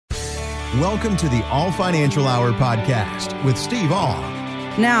Welcome to the All Financial Hour podcast with Steve All.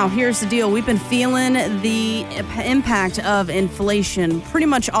 Now, here's the deal. We've been feeling the impact of inflation pretty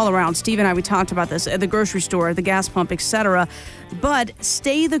much all around. Steve and I, we talked about this at the grocery store, at the gas pump, etc. But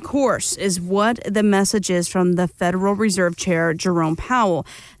stay the course is what the message is from the Federal Reserve Chair, Jerome Powell.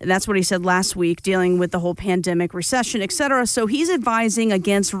 And that's what he said last week, dealing with the whole pandemic, recession, etc. So he's advising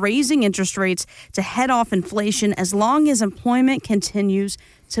against raising interest rates to head off inflation as long as employment continues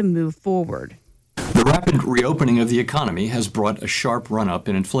to move forward. The rapid reopening of the economy has brought a sharp run-up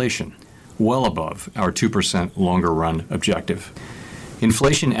in inflation, well above our 2% longer-run objective.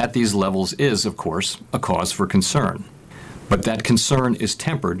 Inflation at these levels is, of course, a cause for concern. But that concern is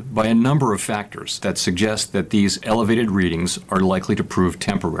tempered by a number of factors that suggest that these elevated readings are likely to prove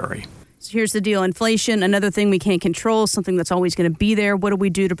temporary. So here's the deal. Inflation, another thing we can't control, something that's always going to be there. What do we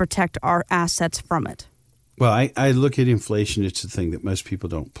do to protect our assets from it? Well, I look at inflation. It's the thing that most people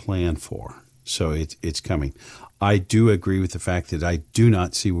don't plan for. So it's coming. I do agree with the fact that I do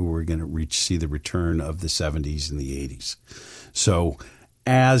not see where we're going to see the return of the 70s and the 80s. So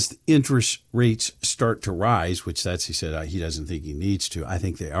as interest rates start to rise, which he said he doesn't think he needs to, I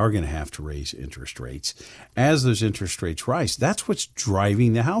think they are going to have to raise interest rates. As those interest rates rise, that's what's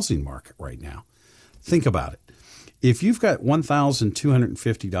driving the housing market right now. Think about it. If you've got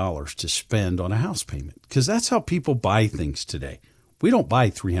 $1,250 to spend on a house payment, because that's how people buy things today. We don't buy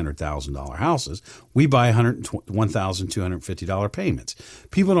 $300,000 houses. We buy $1,250 payments.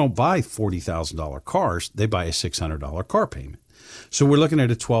 People don't buy $40,000 cars. They buy a $600 car payment. So we're looking at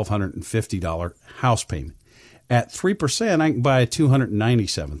a $1,250 house payment. At 3%, I can buy a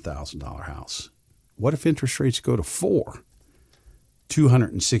 $297,000 house. What if interest rates go to 4?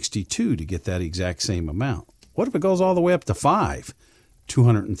 $262 to get that exact same amount. What if it goes all the way up to 5?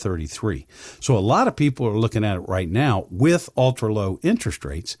 $233. So a lot of people are looking at it right now with ultra low interest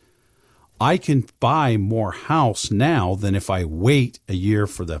rates. I can buy more house now than if I wait a year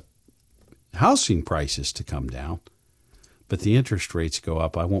for the housing prices to come down. But the interest rates go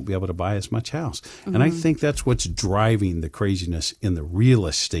up, I won't be able to buy as much house. Mm-hmm. And I think that's what's driving the craziness in the real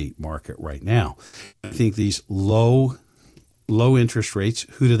estate market right now. I think these low interest rates,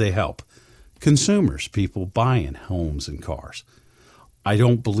 who do they help? Consumers, people buying homes and cars. I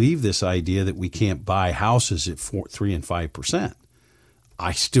don't believe this idea that we can't buy houses at 3 and 5%.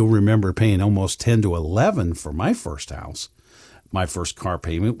 I still remember paying almost 10 to 11 for my first house. My first car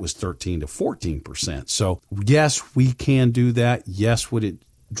payment was 13 to 14%. So yes, we can do that. Yes, would it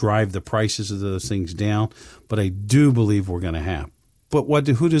drive the prices of those things down? But I do believe we're going to have. But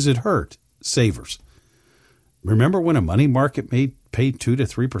who does it hurt? Savers. Remember when a money market paid 2 to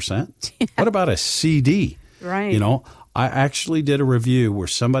 3%? Yeah. What about a CD? Right. I actually did a review where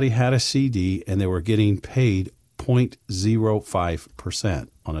somebody had a CD and they were getting paid 0.05%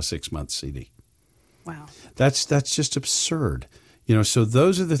 on a 6-month CD. Wow. That's just absurd. So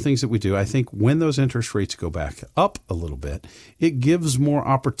those are the things that we do. I think when those interest rates go back up a little bit, it gives more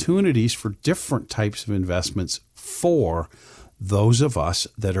opportunities for different types of investments for those of us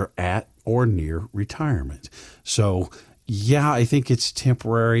that are at or near retirement. So, yeah, I think it's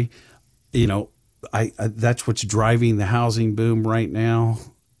temporary. That's what's driving the housing boom right now.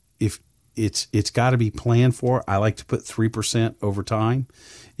 If it's got to be planned for, I like to put 3% over time.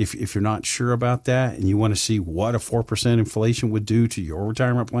 If you're not sure about that and you want to see what a 4% inflation would do to your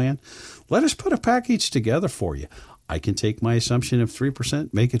retirement plan, let us put a package together for you. I can take my assumption of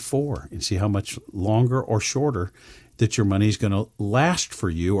 3%, make it 4, and see how much longer or shorter that your money is going to last for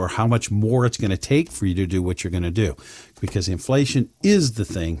you, or how much more it's going to take for you to do what you're going to do. Because inflation is the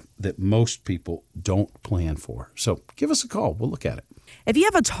thing that most people don't plan for. So give us a call. We'll look at it. If you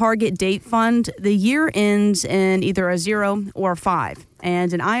have a target date fund, the year ends in either a 0 or a 5.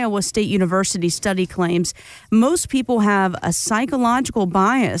 And an Iowa State University study claims most people have a psychological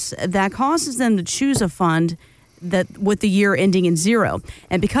bias that causes them to choose a fund that with the year ending in 0.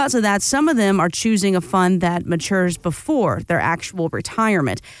 And because of that, some of them are choosing a fund that matures before their actual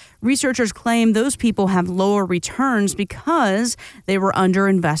retirement. Researchers claim those people have lower returns because they were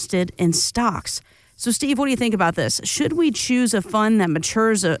underinvested in stocks. So, Steve, what do you think about this? Should we choose a fund that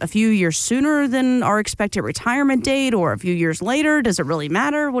matures a few years sooner than our expected retirement date, or a few years later? Does it really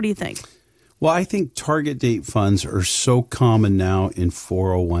matter? What do you think? Well, I think target date funds are so common now in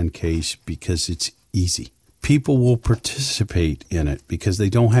 401ks because it's easy. People will participate in it because they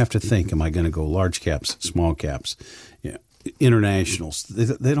don't have to think, am I going to go large caps, small caps, internationals?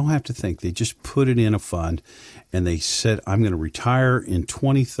 They don't have to think. They just put it in a fund and they said, I'm going to retire in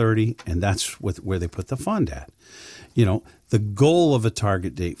 2030, and that's where they put the fund at. The goal of a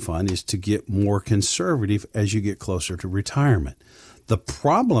target date fund is to get more conservative as you get closer to retirement. The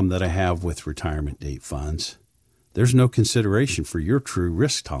problem that I have with retirement date funds, there's no consideration for your true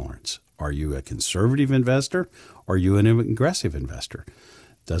risk tolerance. Are you a conservative investor? Or are you an aggressive investor?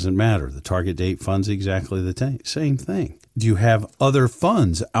 Doesn't matter. The target date fund's exactly the same thing. Do you have other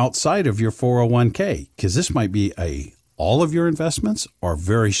funds outside of your 401k? Because this might be all of your investments or a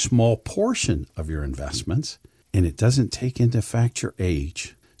very small portion of your investments, and it doesn't take into effect your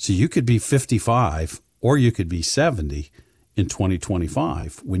age. So you could be 55 or you could be 70 in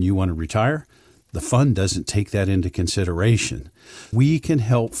 2025 when you want to retire. The fund doesn't take that into consideration. We can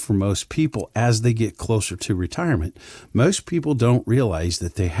help for most people as they get closer to retirement. Most people don't realize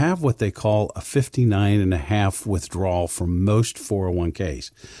that they have what they call a 59.5 withdrawal from most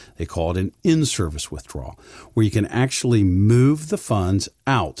 401ks. They call it an in-service withdrawal, where you can actually move the funds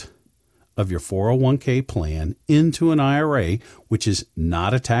out of your 401k plan into an IRA, which is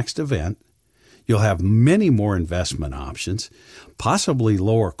not a taxed event. You'll have many more investment options, possibly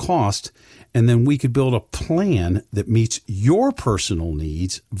lower cost, and then we could build a plan that meets your personal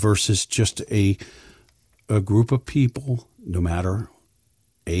needs versus just a group of people, no matter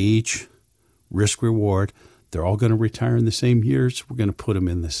age, risk reward. They're all going to retire in the same years. We're going to put them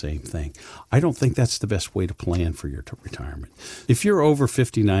in the same thing. I don't think that's the best way to plan for your retirement. If you're over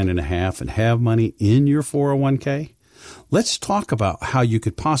 59.5 and have money in your 401k, let's talk about how you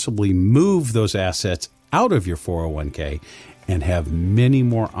could possibly move those assets out of your 401k and have many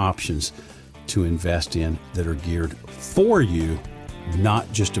more options to invest in that are geared for you,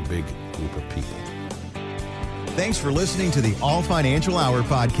 not just a big group of people. Thanks for listening to the All Financial Hour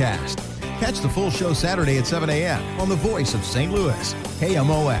podcast. Catch the full show Saturday at 7 a.m. on the Voice of St. Louis,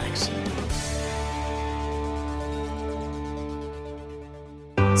 KMOX.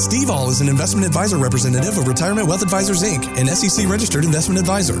 Steve All is an investment advisor representative of Retirement Wealth Advisors, Inc., an SEC-registered investment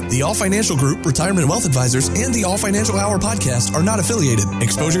advisor. The All Financial Group, Retirement Wealth Advisors, and the All Financial Hour podcast are not affiliated.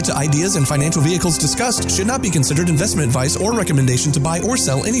 Exposure to ideas and financial vehicles discussed should not be considered investment advice or recommendation to buy or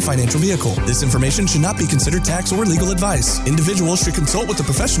sell any financial vehicle. This information should not be considered tax or legal advice. Individuals should consult with a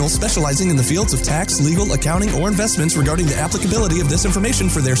professional specializing in the fields of tax, legal, accounting, or investments regarding the applicability of this information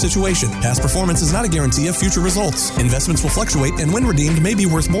for their situation. Past performance is not a guarantee of future results. Investments will fluctuate and when redeemed may be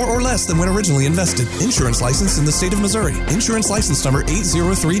worth more or less than when originally invested. Insurance license in the state of Missouri. Insurance license number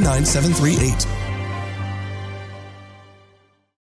 8039738.